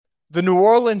The New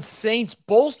Orleans Saints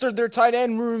bolstered their tight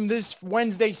end room this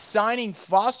Wednesday, signing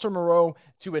Foster Moreau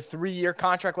to a 3-year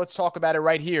contract. Let's talk about it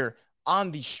right here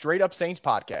on the Straight Up Saints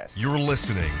podcast. You're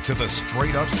listening to the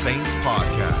Straight Up Saints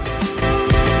podcast.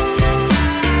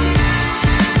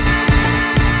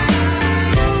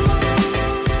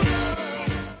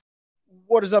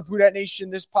 What is up, Who Dat Nation?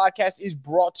 This podcast is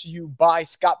brought to you by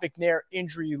Scott McNair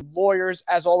Injury Lawyers.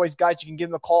 As always, guys, you can give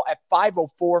them a call at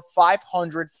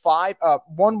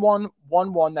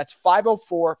 504-500-1111. That's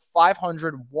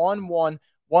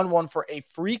 504-500-1111 for a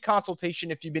free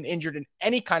consultation if you've been injured in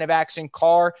any kind of accident,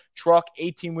 car, truck,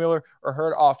 18-wheeler, or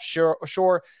hurt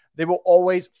offshore. They will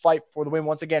always fight for the win.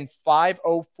 Once again,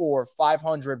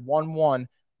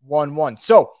 504-500-1111.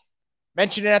 So,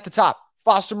 mention it at the top.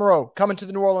 Foster Moreau coming to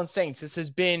the New Orleans Saints. This has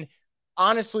been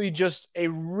honestly just a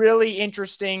really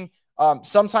interesting,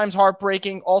 sometimes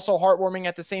heartbreaking, also heartwarming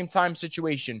at the same time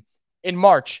situation. In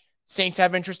March, Saints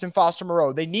have interest in Foster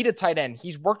Moreau. They need a tight end.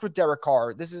 He's worked with Derek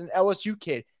Carr. This is an LSU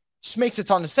kid. Just makes a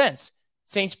ton of sense.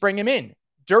 Saints bring him in.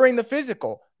 During the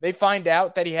physical, they find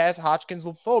out that he has Hodgkin's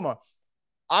lymphoma.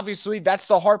 Obviously, that's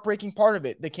the heartbreaking part of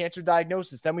it, the cancer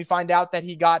diagnosis. Then we find out that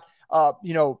he got, a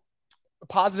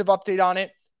positive update on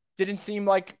it. Didn't seem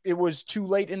like it was too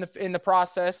late in the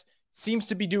process. Seems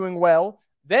to be doing well.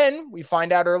 Then we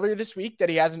find out earlier this week that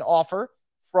he has an offer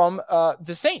from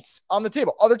the Saints on the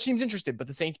table. Other teams interested, but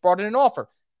the Saints brought in an offer.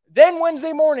 Then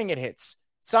Wednesday morning it hits.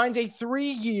 Signs a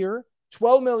 3-year,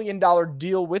 $12 million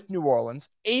deal with New Orleans.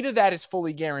 8 of that is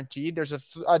fully guaranteed. There's an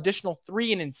additional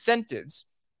 3 in incentives.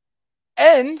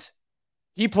 And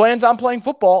he plans on playing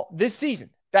football this season.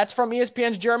 That's from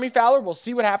ESPN's Jeremy Fowler. We'll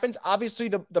see what happens. Obviously,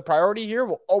 the priority here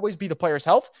will always be the player's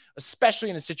health, especially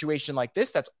in a situation like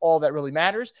this. That's all that really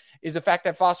matters, is the fact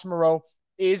that Foster Moreau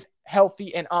is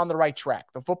healthy and on the right track.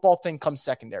 The football thing comes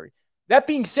secondary. That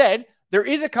being said, there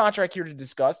is a contract here to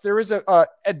discuss. There is a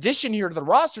addition here to the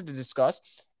roster to discuss,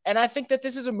 and I think that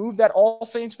this is a move that all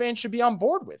Saints fans should be on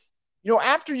board with. You know,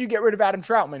 after you get rid of Adam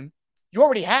Troutman, you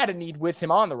already had a need with him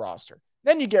on the roster.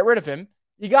 Then you get rid of him,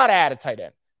 you got to add a tight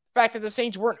end. The fact that the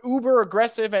Saints weren't uber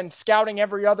aggressive and scouting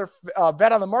every other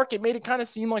vet on the market made it kind of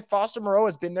seem like Foster Moreau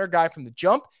has been their guy from the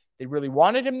jump. They really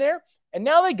wanted him there, and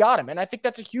now they got him, and I think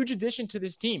that's a huge addition to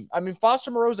this team. I mean,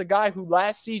 Foster Moreau is a guy who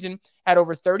last season had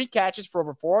over 30 catches for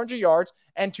over 400 yards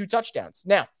and 2 touchdowns.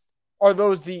 Now, are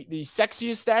those the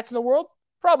sexiest stats in the world?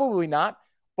 Probably not,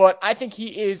 but I think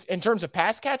he is, in terms of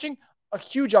pass catching, a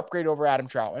huge upgrade over Adam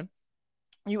Troutman.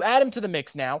 You add him to the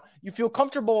mix now. You feel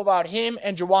comfortable about him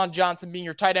and Juwan Johnson being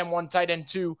your tight end 1, tight end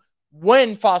 2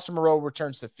 when Foster Moreau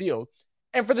returns to the field.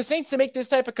 And for the Saints to make this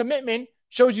type of commitment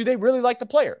shows you they really like the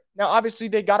player. Now, obviously,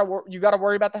 you got to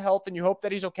worry about the health, and you hope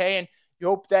that he's okay, and you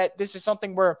hope that this is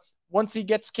something where once he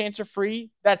gets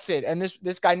cancer-free, that's it. And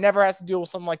this guy never has to deal with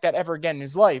something like that ever again in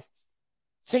his life.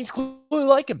 Saints clearly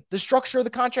like him. The structure of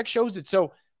the contract shows it.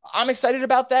 So I'm excited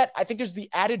about that. I think there's the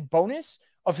added bonus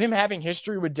of him having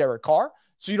history with Derek Carr.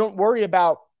 So you don't worry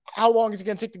about how long is it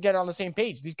going to take to get on the same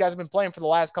page. These guys have been playing for the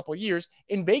last couple of years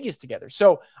in Vegas together.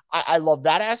 So I love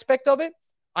that aspect of it.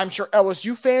 I'm sure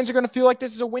LSU fans are going to feel like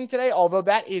this is a win today, although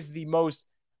that is the most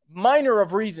minor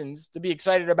of reasons to be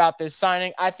excited about this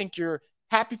signing. I think you're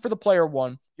happy for the player,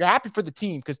 one. You're happy for the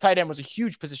team because tight end was a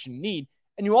huge position in need.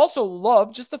 And you also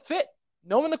love just the fit.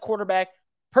 Knowing the quarterback,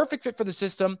 perfect fit for the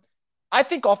system. I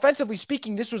think offensively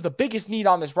speaking, this was the biggest need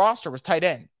on this roster was tight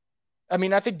end. I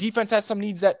mean, I think defense has some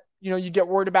needs that, you get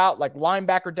worried about, like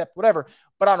linebacker depth, whatever.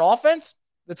 But on offense,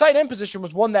 the tight end position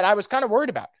was one that I was kind of worried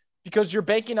about because you're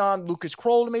banking on Lucas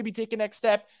Kroll to maybe take a next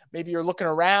step. Maybe you're looking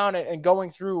around and going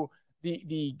through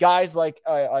the guys like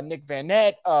Nick Van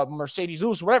Nett, Mercedes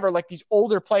Lewis, whatever, like these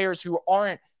older players who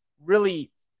don't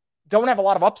have a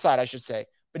lot of upside, I should say.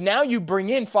 But now you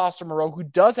bring in Foster Moreau, who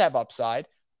does have upside,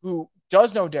 who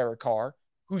does know Derek Carr,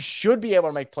 who should be able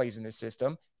to make plays in this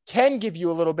system, can give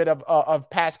you a little bit of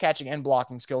pass catching and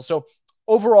blocking skills. So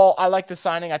overall, I like the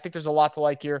signing. I think there's a lot to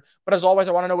like here. But as always,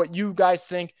 I want to know what you guys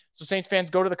think. So Saints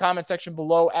fans, go to the comment section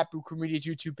below at Brew Crew Media's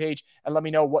YouTube page and let me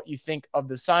know what you think of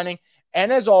the signing.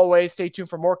 And as always, stay tuned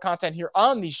for more content here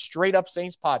on the Straight Up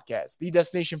Saints podcast, the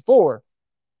destination for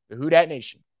the Who Dat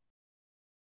Nation.